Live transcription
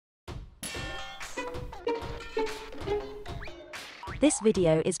This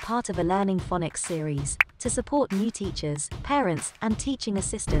video is part of a Learning Phonics series to support new teachers, parents, and teaching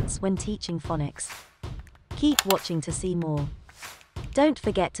assistants when teaching phonics. Keep watching to see more. Don't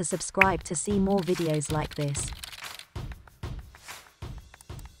forget to subscribe to see more videos like this.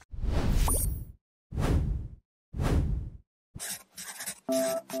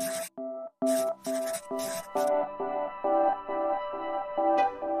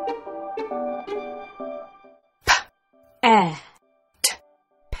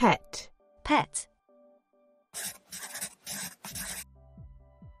 Pet. Pet.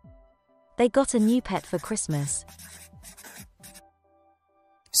 They got a new pet for Christmas.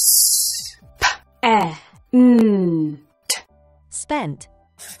 Spent.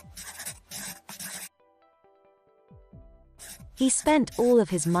 He spent all of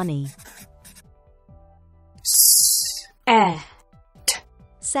his money.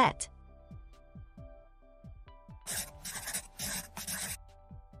 Set.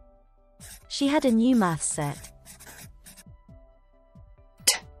 She had a new math set.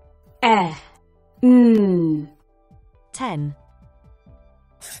 10.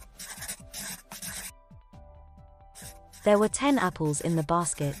 There were 10 apples in the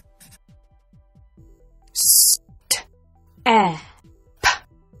basket.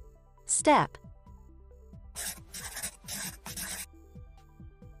 Step.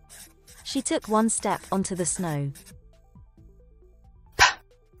 She took one step onto the snow.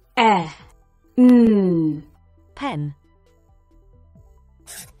 Pen.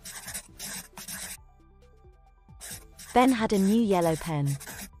 Ben had a new yellow pen.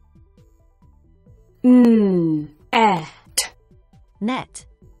 Net.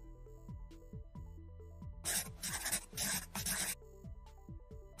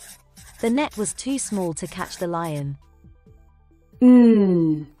 The net was too small to catch the lion.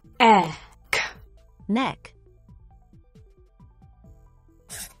 Neck.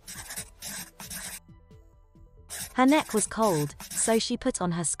 Her neck was cold, so she put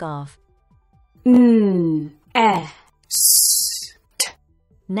on her scarf.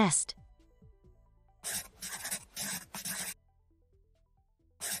 Nest.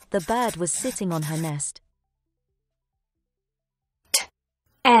 The bird was sitting on her nest.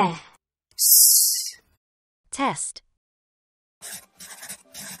 Test.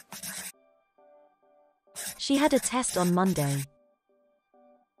 She had a test on Monday.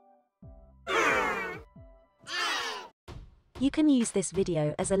 You can use this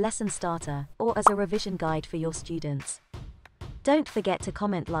video as a lesson starter or as a revision guide for your students. Don't forget to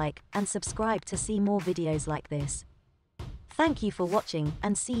comment, like, and subscribe to see more videos like this. Thank you for watching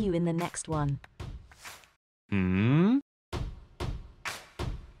and see you in the next one.